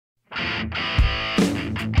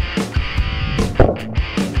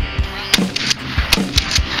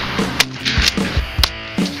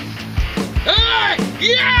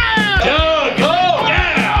Yeah! Go! Go!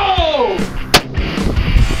 Yeah! Oh!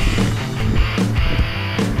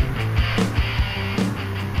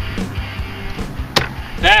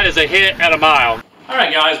 That is a hit at a mile.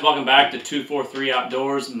 Alright guys, welcome back to 243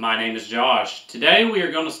 Outdoors. My name is Josh. Today we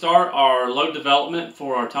are going to start our load development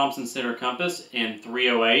for our Thompson Center Compass in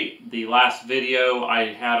 308. The last video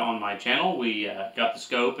I had on my channel, we got the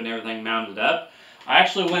scope and everything mounted up. I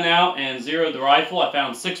actually went out and zeroed the rifle. I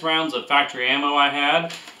found 6 rounds of factory ammo I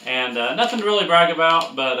had, and nothing to really brag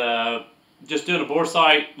about, but just doing a bore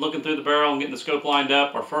sight, looking through the barrel and getting the scope lined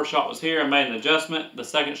up. Our first shot was here, I made an adjustment. The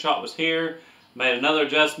second shot was here, made another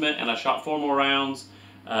adjustment, and I shot 4 more rounds.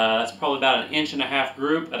 That's probably about an 1.5 inch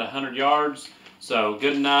group at 100 yards, so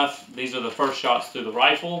good enough. These are the first shots through the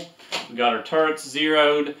rifle. We got our turrets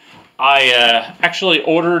zeroed. I actually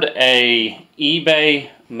ordered a eBay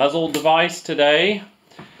muzzle device today.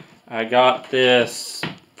 I got this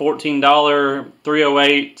 $14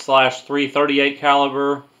 308/338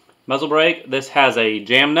 caliber muzzle brake. This has a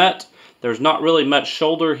jam nut. There's not really much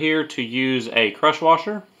shoulder here to use a crush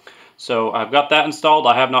washer. So I've got that installed.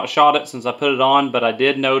 I have not shot it since I put it on, but I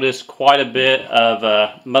did notice quite a bit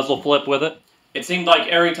of muzzle flip with it. It seemed like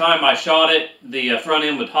every time I shot it, the front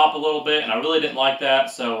end would hop a little bit, and I really didn't like that.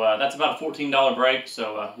 So that's about a $14 brake,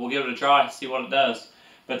 so we'll give it a try, see what it does.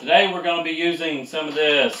 But today we're going to be using some of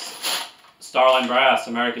this Starline Brass,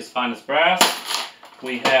 America's finest brass.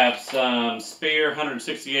 We have some Speer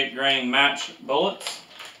 168 grain match bullets.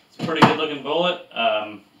 It's a pretty good looking bullet.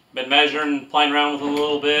 Been measuring, playing around with them a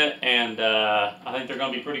little bit, and I think they're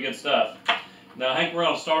going to be pretty good stuff. Now I think we're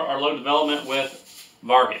going to start our load development with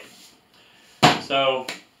Varget. So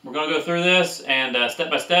we're going to go through this and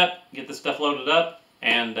step by step get this stuff loaded up,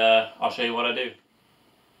 and I'll show you what I do.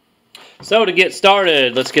 So to get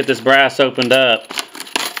started, let's get this brass opened up.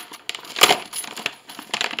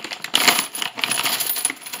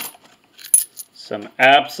 Some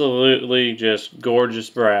absolutely just gorgeous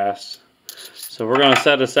brass. So we're going to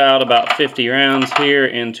set this out about 50 rounds here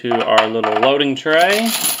into our little loading tray.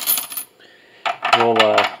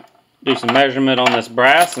 We'll do some measurement on this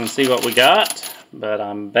brass and see what we got, but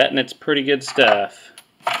I'm betting it's pretty good stuff.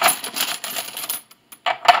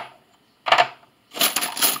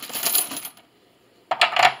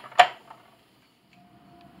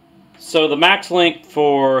 So the max length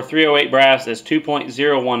for 308 brass is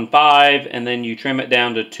 2.015, and then you trim it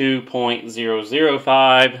down to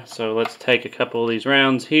 2.005. So let's take a couple of these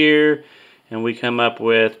rounds here, and we come up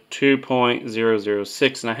with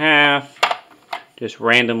 2.006 and a half. Just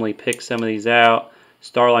randomly pick some of these out.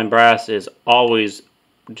 Starline Brass is always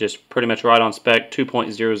just pretty much right on spec.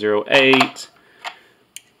 2.008,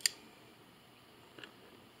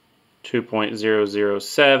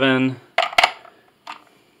 2.007.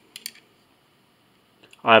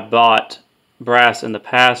 I've bought brass in the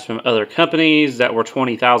past from other companies that were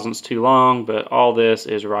 20 thousandths too long, but all this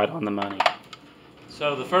is right on the money.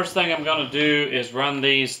 So the first thing I'm going to do is run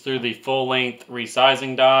these through the full-length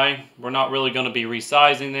resizing die. We're not really going to be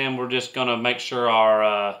resizing them. We're just going to make sure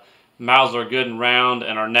our mouths are good and round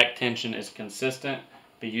and our neck tension is consistent.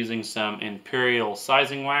 Be using some Imperial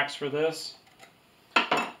sizing wax for this.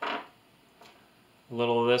 A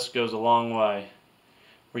little of this goes a long way.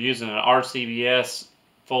 We're using an RCBS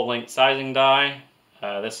full-length sizing die.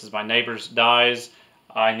 This is my neighbor's dies.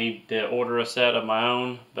 I need to order a set of my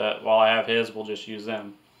own, but while I have his, we'll just use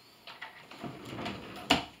them.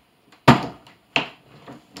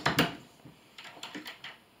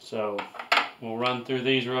 So we'll run through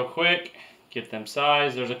these real quick, get them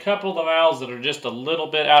sized. There's a couple of the mouths that are just a little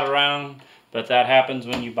bit out of round, but that happens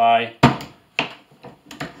when you buy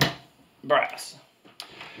brass.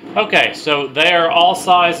 Okay, so they are all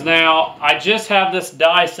sized now. I just have this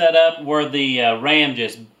die set up where the ram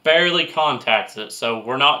just barely contacts it, so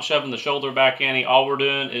we're not shoving the shoulder back any. All we're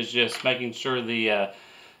doing is just making sure the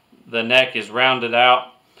neck is rounded out.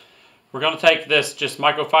 We're going to take this just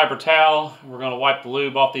microfiber towel. We're going to wipe the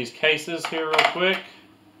lube off these cases here real quick.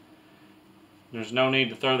 There's no need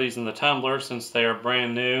to throw these in the tumbler since they are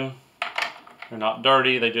brand new. They're not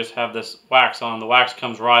dirty, they just have this wax on. The wax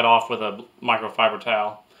comes right off with a microfiber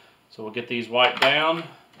towel. So we'll get these wiped down.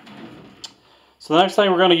 So the next thing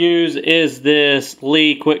we're going to use is this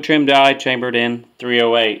Lee quick trim die chambered in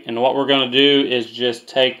 308. And what we're going to do is just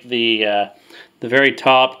take the very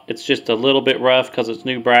top. It's just a little bit rough because it's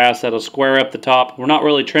new brass. That'll square up the top. We're not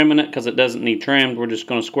really trimming it because it doesn't need trimmed. We're just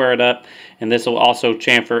going to square it up, and this will also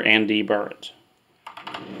chamfer and deburr it.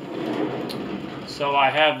 So I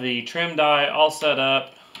have the trim die all set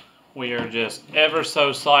up. We are just ever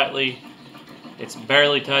so slightly, it's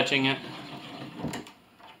barely touching it.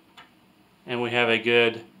 And we have a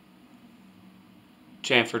good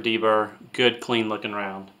chamfer deburr, good clean looking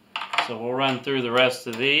round. So we'll run through the rest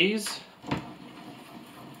of these.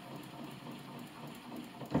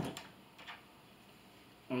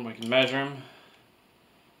 And we can measure them.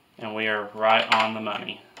 And we are right on the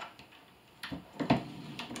money.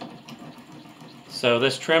 So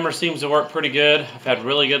this trimmer seems to work pretty good. I've had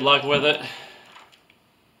really good luck with it.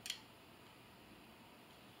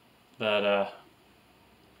 But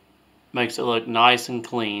makes it look nice and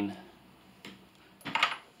clean.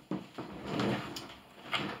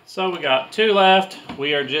 So we got 2 left.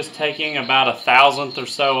 We are just taking about 1/1000th or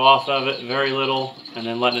so off of it, very little, and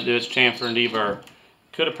then letting it do its chamfer and deburr.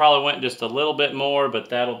 Could have probably went just a little bit more, but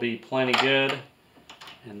that'll be plenty good.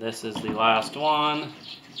 And this is the last one.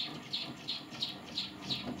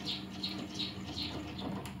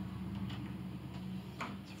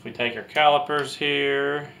 So if we take our calipers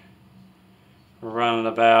here, we're running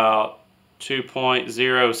about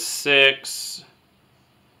 2.06,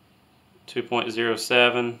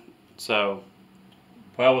 2.07, so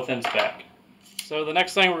well within spec. So the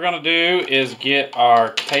next thing we're going to do is get our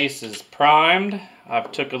cases primed.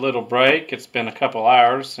 I've took a little break. It's been a couple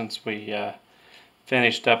hours since we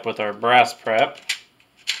finished up with our brass prep.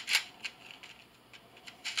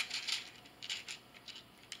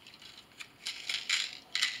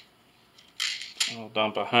 I'll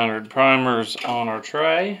dump 100 primers on our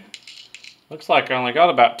tray. Looks like I only got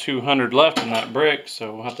about 200 left in that brick,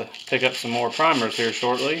 so we'll have to pick up some more primers here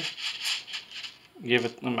shortly. Give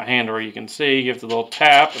it in my hand where you can see, give it a little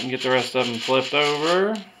tap and get the rest of them flipped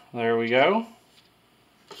over. There we go.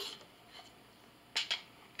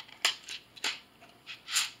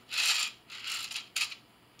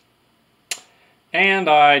 And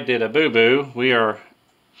I did a boo-boo. We are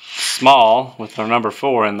small with our number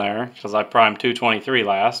 4 in there because I primed 223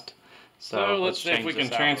 last. So let's see if we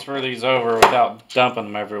can transfer these over without dumping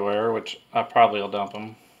them everywhere, which I probably will dump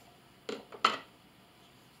them.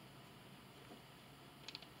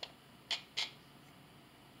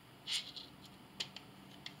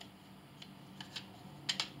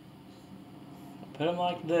 Put them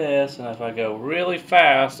like this, and if I go really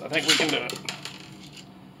fast, I think we can do it.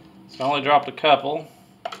 So I only dropped a couple.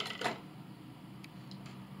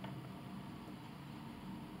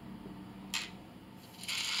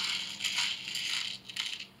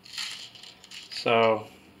 So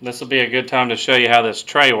this will be a good time to show you how this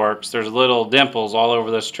tray works. There's little dimples all over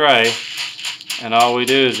this tray, and all we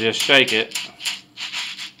do is just shake it,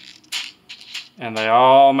 and they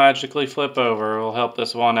all magically flip over. We'll help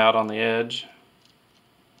this one out on the edge.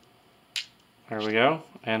 There we go,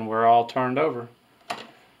 and we're all turned over.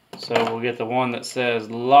 So we'll get the one that says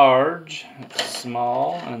large, it's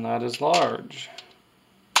small, and that is large.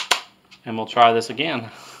 And we'll try this again.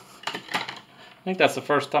 I think that's the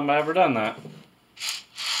first time I've ever done that.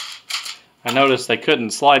 I noticed they couldn't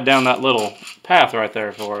slide down that little path right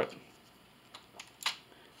there for it.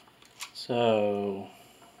 So,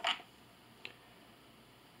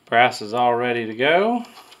 brass is all ready to go.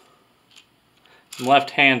 I'm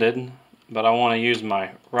left-handed, but I want to use my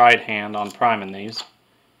right hand on priming these.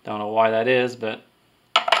 Don't know why that is, but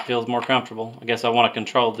it feels more comfortable. I guess I want to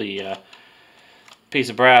control the piece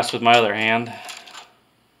of brass with my other hand.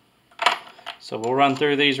 So we'll run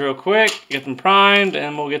through these real quick, get them primed,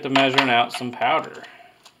 and we'll get to measuring out some powder.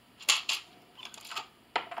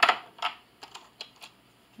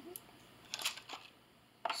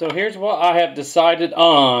 So here's what I have decided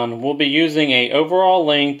on. We'll be using an overall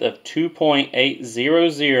length of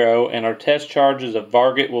 2.800, and our test charges of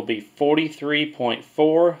Varget will be 43.4,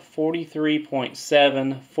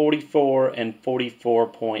 43.7, 44, and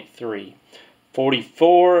 44.3.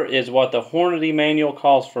 44 is what the Hornady manual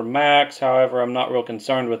calls for max. However, I'm not real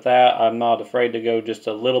concerned with that. I'm not afraid to go just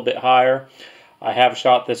a little bit higher. I have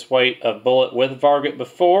shot this weight of bullet with Varget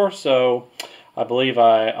before, so I believe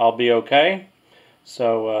I'll be okay.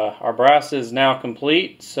 So our brass is now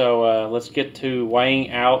complete, so let's get to weighing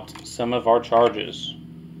out some of our charges.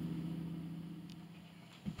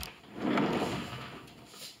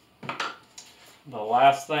 The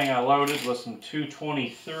last thing I loaded was some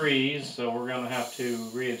 223s, so we're going to have to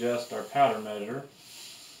readjust our powder measure.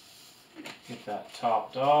 Get that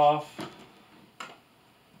topped off.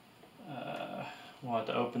 We'll have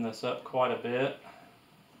to open this up quite a bit.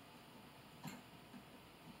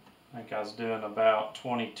 I think I was doing about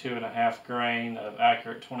 22.5 grain of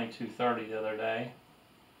accurate 2230 the other day.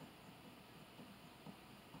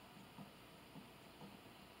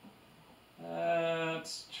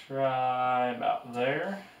 Let's try about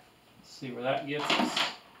there. See where that gets us.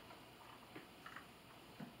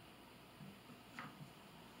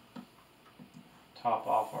 Top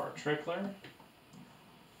off our trickler.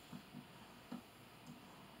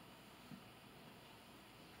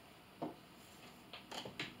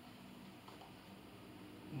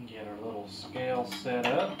 Get our little scale set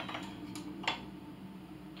up.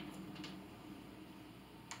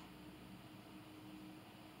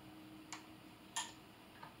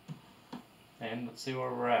 And let's see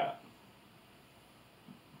where we're at.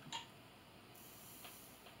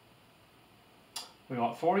 We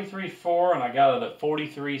want 43.4 and I got it at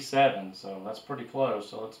 43.7, so that's pretty close.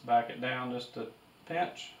 So let's back it down just a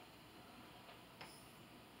pinch.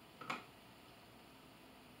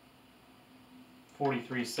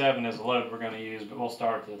 .43.7 is the load we're going to use, but we'll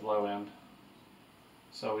start at the low end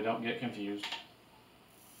so we don't get confused.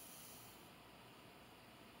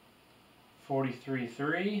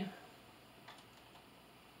 43.3.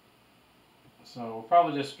 So we'll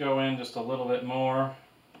probably just go in just a little bit more.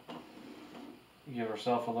 Give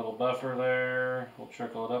ourselves a little buffer there. We'll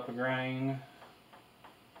trickle it up a grain.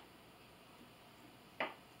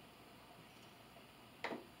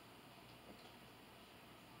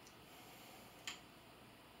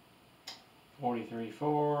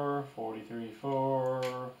 .43.4,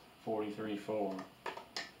 43.4, 43.4.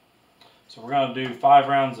 So we're going to do 5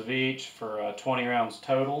 rounds of each for 20 rounds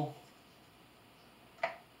total.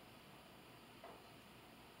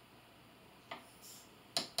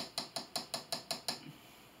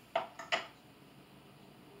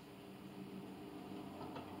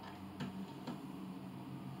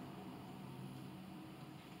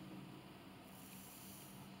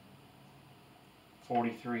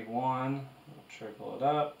 .43.1, we'll trickle it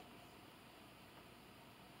up.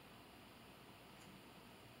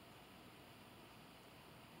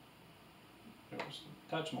 Just a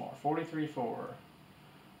touch more. 43.4,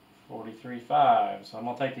 43.5. So I'm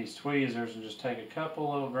going to take these tweezers and just take a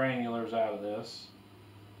couple little granulars out of this.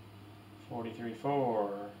 43.4,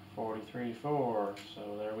 43.4.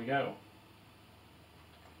 So there we go.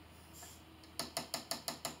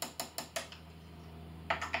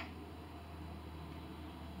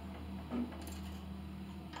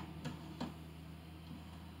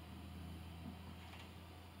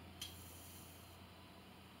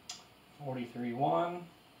 .43.1,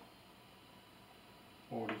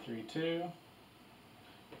 43.2,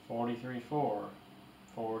 43.4,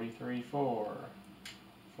 43.4,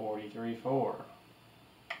 43.4.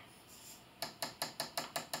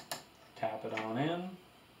 Tap it on in.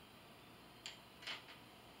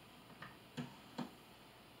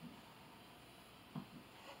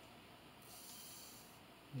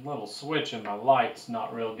 Little switch in my light's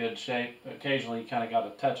not real good shape. Occasionally you kind of got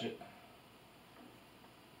to touch it.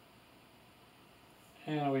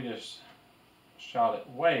 And we just shot it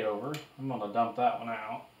way over. I'm going to dump that one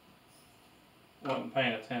out. Wasn't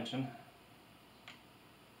paying attention.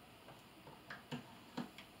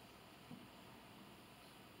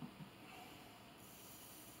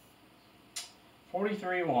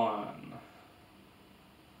 .43.1,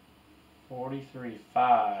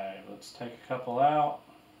 43.5. Let's take a couple out.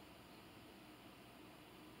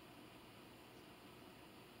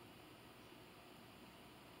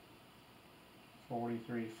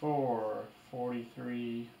 .43.4,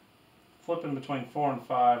 43, flipping between 4 and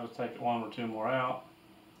 5, let's take 1 or 2 more out.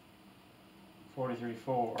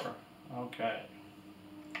 .43.4, okay.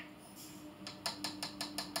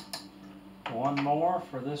 One more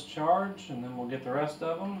for this charge, and then we'll get the rest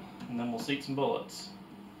of them, and then we'll seat some bullets.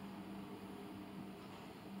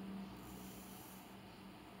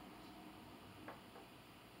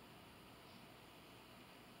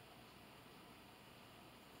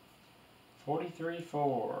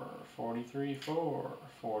 .43.4, 43.4,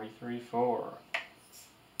 43.4.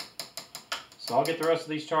 So I'll get the rest of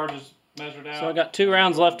these charges measured out. So I got 2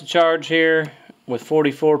 rounds left to charge here with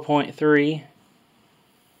 44.3.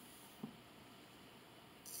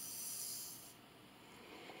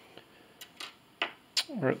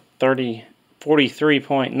 We're at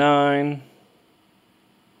 43.9.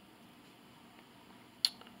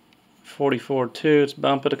 44.2, let's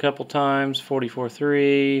bump it a couple times.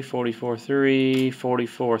 44.3, 44.3,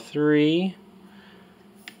 44.3.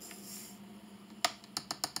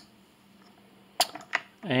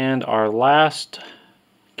 And our last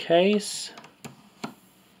case.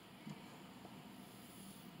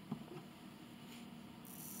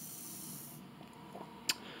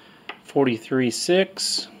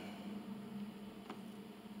 43.6.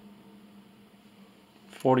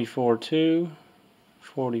 44.2.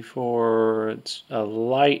 44, it's a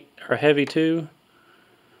light or heavy 2.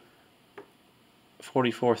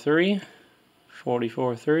 44.3,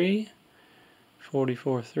 44.3,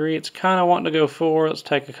 44.3. It's kind of wanting to go 4. Let's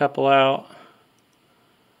take a couple out.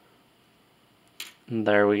 And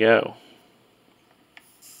there we go.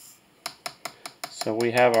 So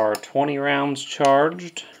we have our 20 rounds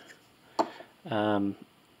charged.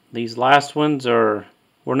 These last ones were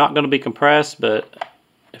not going to be compressed, but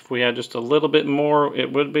if we had just a little bit more,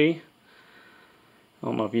 it would be. I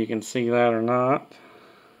don't know if you can see that or not.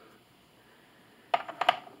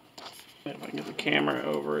 If I can get the camera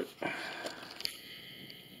over it.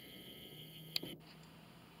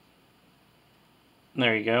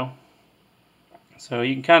 There you go. So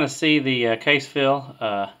you can kind of see the case fill.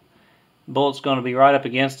 Bullet's going to be right up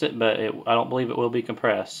against it, but I don't believe it will be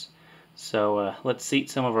compressed. So let's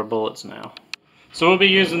seat some of our bullets now. So we'll be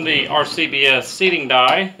using the RCBS seating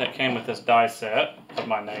die that came with this die set of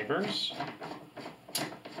my neighbors.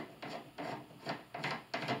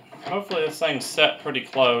 Hopefully this thing's set pretty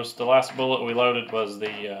close. The last bullet we loaded was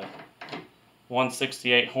the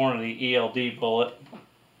 168 Hornady ELD bullet.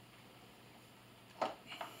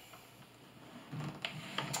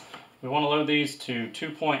 We want to load these to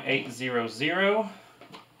 2.800.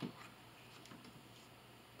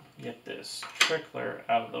 Get this trickler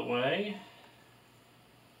out of the way.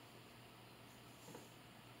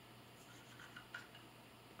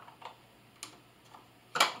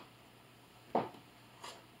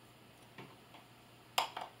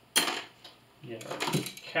 Get our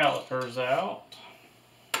calipers out.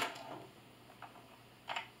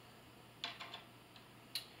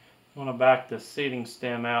 I want to back the seating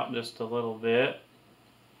stem out just a little bit.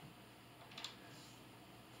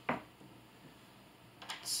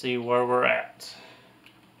 See where we're at.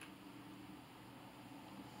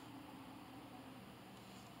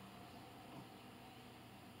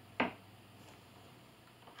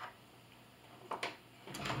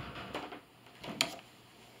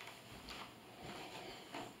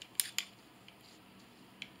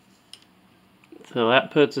 So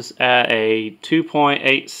that puts us at a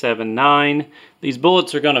 2.879. These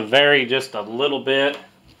bullets are going to vary just a little bit.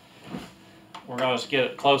 We're going to just get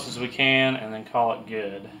it close as we can and then call it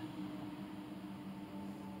good.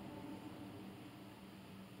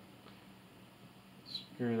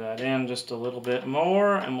 Screw that in just a little bit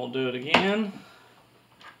more and we'll do it again.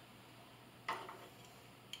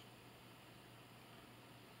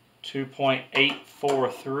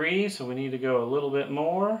 .843, so we need to go a little bit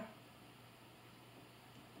more.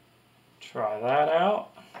 Try that out.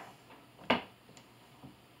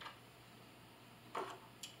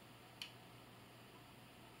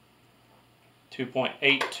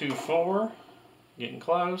 .824, getting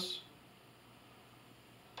close.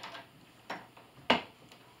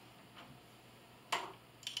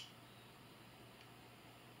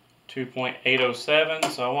 .807,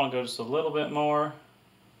 so I want to go just a little bit more.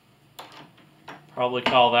 Probably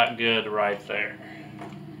call that good right there.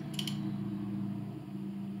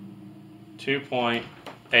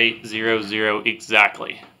 2.800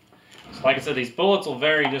 exactly. So like I said, these bullets will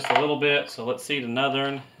vary just a little bit, so let's seat another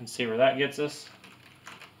one and see where that gets us.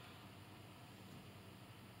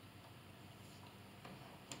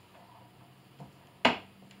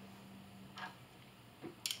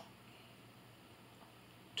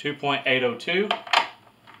 .802.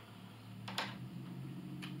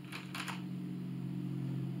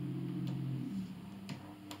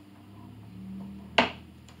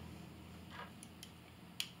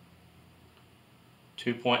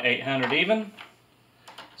 .800 even.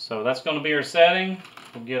 So that's going to be our setting.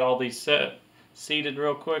 We'll get all these seated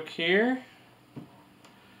real quick here.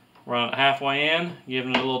 Run it halfway in,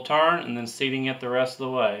 giving it a little turn, and then seating it the rest of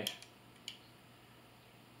the way.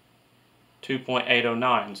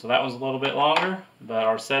 2.809. So that was a little bit longer, but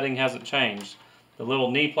our setting hasn't changed. The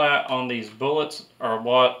little knee plat on these bullets are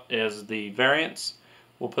what is the variance.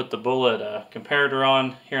 We'll put the bullet comparator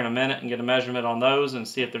on here in a minute and get a measurement on those and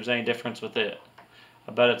see if there's any difference with it.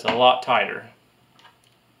 I bet it's a lot tighter.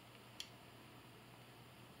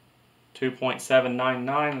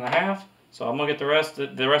 2.799 and a half. So I'm gonna get the rest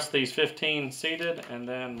of these 15 seated and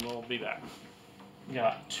then we'll be back.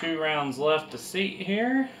 Got 2 rounds left to seat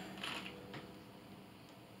here.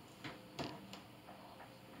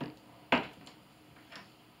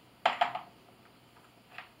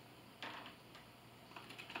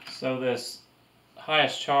 So this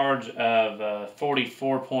highest charge of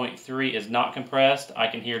 44.3 is not compressed. I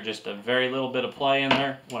can hear just a very little bit of play in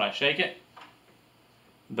there when I shake it.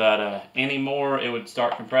 But any more, it would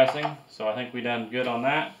start compressing. So I think we done good on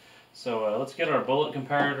that. So let's get our bullet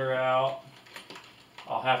comparator out.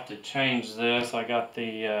 I'll have to change this. I got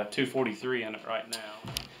the 243 in it right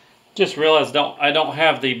now. Just realized I don't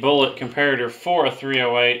have the bullet comparator for a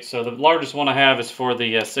 308, so the largest one I have is for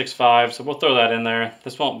the 6.5, so we'll throw that in there.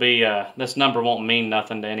 This won't be this number won't mean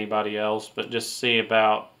nothing to anybody else, but just see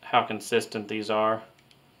about how consistent these are.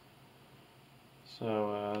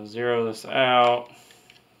 So zero this out.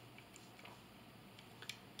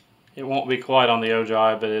 It won't be quite on the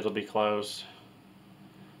ogive, but it'll be close.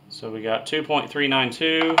 So we got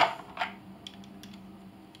 2.392,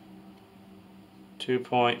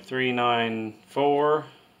 2.394,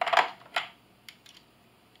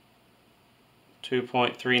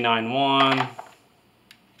 2.391,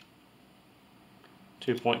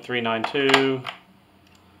 2.392,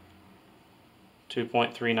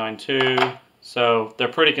 2.392. So they're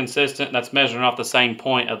pretty consistent. That's measuring off the same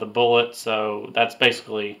point of the bullet. So that's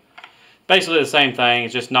basically the same thing.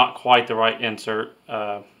 It's just not quite the right insert.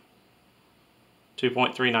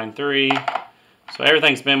 2.393. So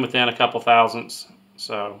everything's been within a couple thousandths.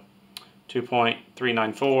 So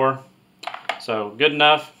 2.394. So good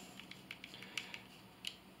enough.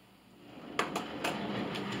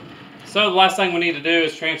 So the last thing we need to do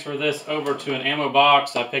is transfer this over to an ammo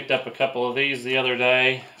box. I picked up a couple of these the other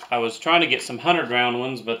day. I was trying to get some 100-round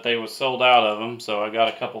ones, but they were sold out of them, so I got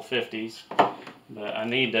a couple 50s. But I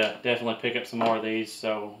need to definitely pick up some more of these.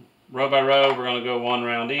 So row by row, we're going to go 1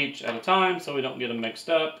 round each at a time so we don't get them mixed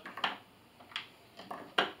up.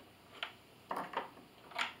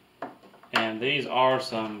 And these are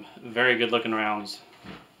some very good looking rounds.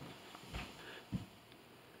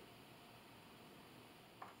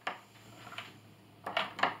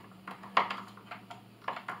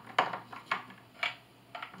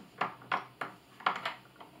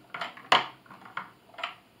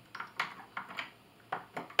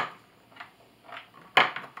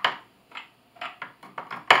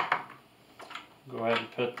 Go ahead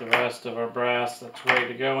and put the rest of our brass that's ready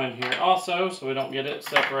to go in here also, so we don't get it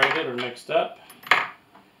separated or mixed up.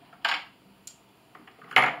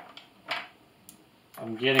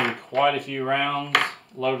 I'm getting quite a few rounds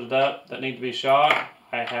loaded up that need to be shot.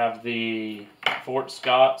 I have the Fort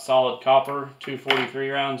Scott solid copper 243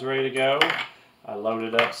 rounds ready to go. I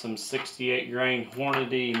loaded up some 68 grain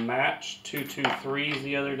Hornady match 223s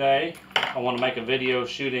the other day. I want to make a video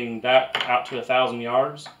shooting that out to 1,000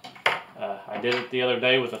 yards. I did it the other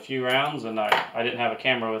day with a few rounds, and I didn't have a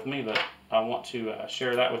camera with me, but I want to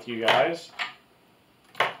share that with you guys.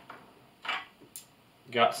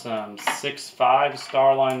 Got some 6.5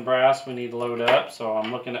 Starline brass we need to load up, so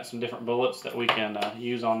I'm looking at some different bullets that we can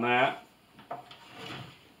use on that.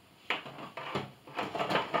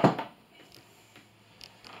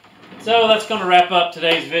 So that's going to wrap up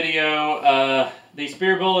today's video. These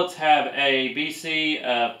Speer bullets have a BC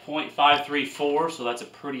of .534, so that's a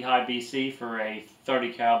pretty high BC for a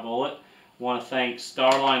 30 cal bullet. I want to thank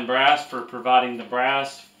Starline Brass for providing the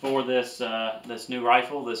brass for this this new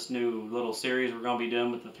rifle, this new little series we're going to be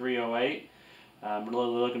doing with the 308. I'm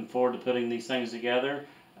really looking forward to putting these things together.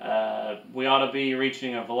 We ought to be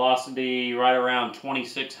reaching a velocity right around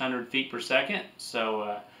 2,600 feet per second,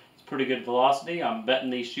 so it's pretty good velocity. I'm betting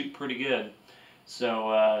these shoot pretty good.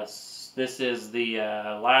 So this is the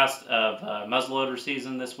last of muzzleloader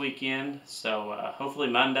season this weekend. So hopefully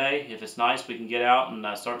Monday, if it's nice, we can get out and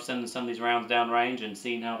start sending some of these rounds downrange and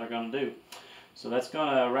seeing how they're going to do. So that's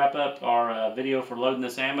going to wrap up our video for loading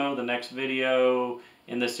this ammo. The next video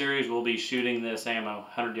in this series will be shooting this ammo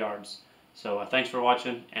 100 yards. So thanks for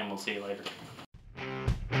watching, and we'll see you later.